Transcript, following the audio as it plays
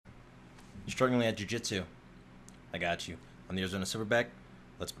You're struggling at Jiu Jitsu? I got you. I'm the Arizona Silverback.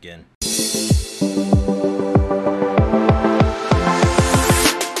 Let's begin.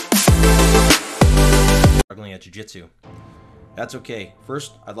 Struggling at Jiu Jitsu. That's okay.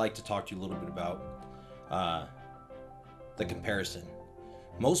 First, I'd like to talk to you a little bit about the comparison.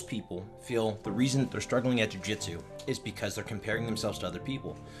 Most people feel the reason they're struggling at Jiu Jitsu is because they're comparing themselves to other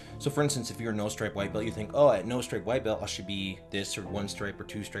people. So for instance, if you're a no stripe white belt, you think, oh, at no stripe white belt, I should be this or one stripe or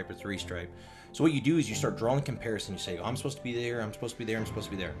two stripe or three stripe. So what you do is you start drawing comparison. You say, oh, I'm supposed to be there, I'm supposed to be there, I'm supposed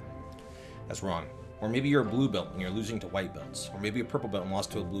to be there. That's wrong. Or maybe you're a blue belt and you're losing to white belts. Or maybe a purple belt and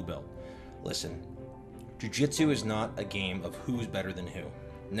lost to a blue belt. Listen, Jiu Jitsu is not a game of who's better than who.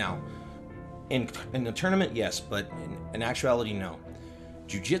 Now, in the tournament, yes, but in actuality, no.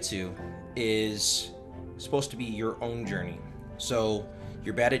 Jiu Jitsu is supposed to be your own journey. So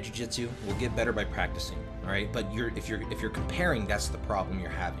you're bad at Jiu Jitsu, we'll get better by practicing, all right? But if you're comparing, that's the problem you're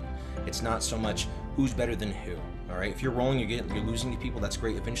having. It's not so much who's better than who, all right? If you're rolling, you're losing to people, that's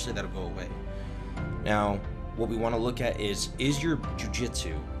great. Eventually, that'll go away. Now, what we want to look at is your Jiu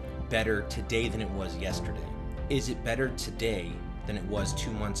Jitsu better today than it was yesterday? Is it better today than it was 2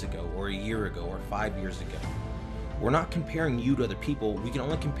 months ago, or a year ago, or 5 years ago? We're not comparing you to other people, we can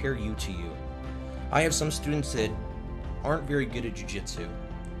only compare you to you. I have some students that aren't very good at Jiu Jitsu.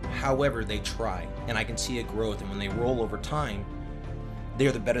 However, they try, and I can see a growth, and when they roll over time,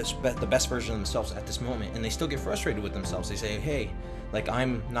 they're the best version of themselves at this moment, and they still get frustrated with themselves. They say, hey, like,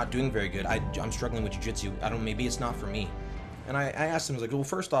 I'm not doing very good, I'm struggling with Jiu Jitsu, maybe it's not for me. And I asked them, like, well,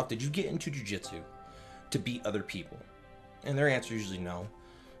 first off, did you get into Jiu Jitsu to beat other people? And their answer is usually no.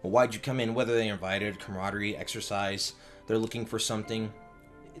 Well, why'd you come in? Whether they invited, camaraderie, exercise, they're looking for something.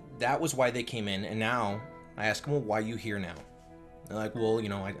 That was why they came in. And now I ask them, well, why are you here now? They're like, well, you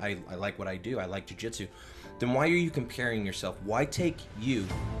know, I like what I do. I like Jiu Jitsu. Then why are you comparing yourself? Why take you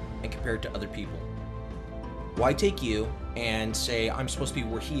and compare it to other people? Why take you and say, I'm supposed to be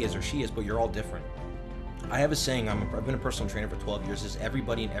where he is or she is, but you're all different? I have a saying, I've been a personal trainer for 12 years, is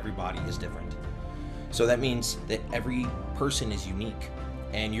everybody and everybody is different. So that means that every person is unique.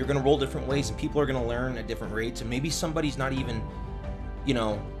 And you're going to roll different ways, and people are going to learn at different rates, and maybe somebody's not even, you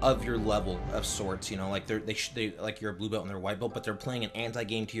know, of your level of sorts, you know, like they like you're a blue belt and they're a white belt, but they're playing an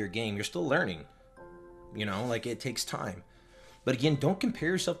anti-game to your game. You're still learning, you know, like it takes time. But again, don't compare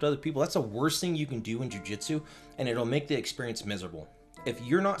yourself to other people. That's the worst thing you can do in Jiu Jitsu, and it'll make the experience miserable. If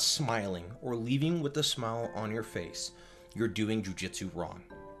you're not smiling or leaving with a smile on your face, you're doing Jiu Jitsu wrong.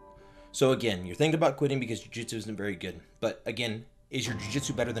 So again, you're thinking about quitting because Jiu Jitsu isn't very good, but again, is your Jiu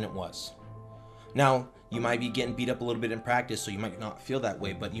Jitsu better than it was? Now, you might be getting beat up a little bit in practice, so you might not feel that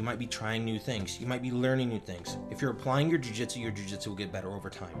way, but you might be trying new things. You might be learning new things. If you're applying your Jiu Jitsu will get better over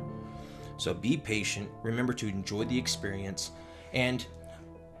time. So be patient. Remember to enjoy the experience. And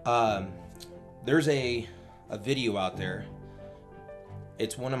there's a video out there.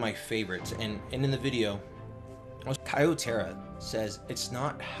 It's one of my favorites. And in the video, Kyotera says, it's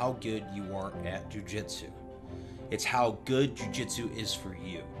not how good you are at Jiu Jitsu. It's how good Jiu Jitsu is for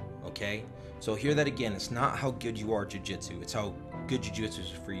you, okay? So hear that again. It's not how good you are at Jiu Jitsu. It's how good Jiu Jitsu is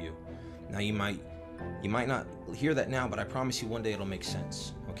for you. Now you might not hear that now, but I promise you one day it'll make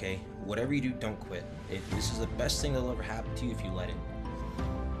sense, okay? Whatever you do, don't quit. This is the best thing that'll ever happen to you if you let it.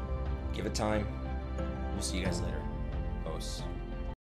 Give it time. We'll see you guys later. Os.